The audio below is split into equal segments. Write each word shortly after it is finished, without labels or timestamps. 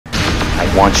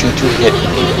want you to hit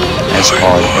me as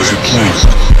hard as you can.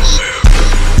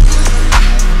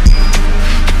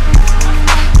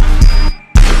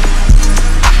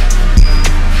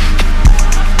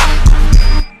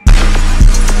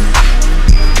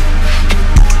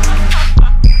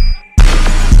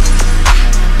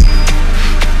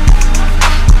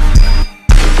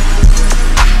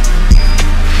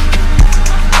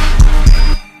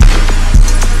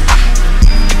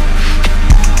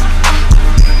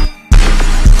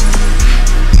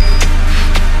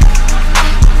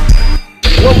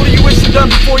 What would you wish you'd done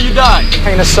before you died?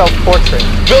 Paint a self-portrait.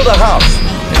 Build a house.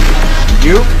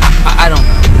 You? I don't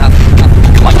know.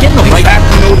 Nothing. Come on, get in the right. You have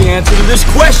to know the answer to this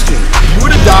question. If you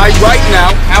were to die right now,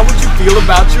 how would you feel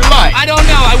about your life? I don't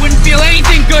know. I wouldn't feel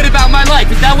anything good about my life.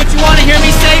 Is that what you want to hear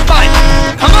me say? Fine.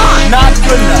 Come on. Not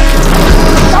good enough.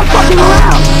 Stop fucking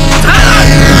around.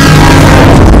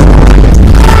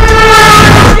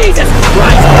 Jesus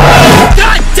Christ.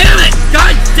 God damn it.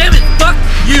 God damn it. Fuck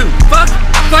you. Fuck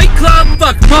Fight Club.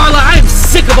 Fuck Marla. I am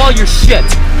sick of all your shit.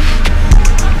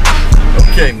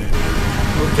 Okay, man.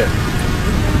 Okay.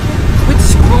 Quit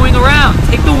screwing around.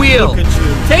 Take the wheel. Look at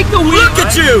you. Take the wheel. Look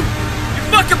at you! You're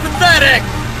fucking pathetic!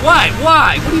 Why?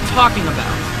 Why? What are you talking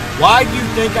about? Why do you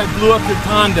think I blew up your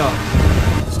condo?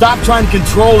 Stop trying to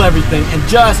control everything and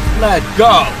just let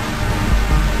go.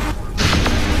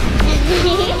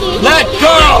 Let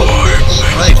go!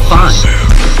 Alright, fine.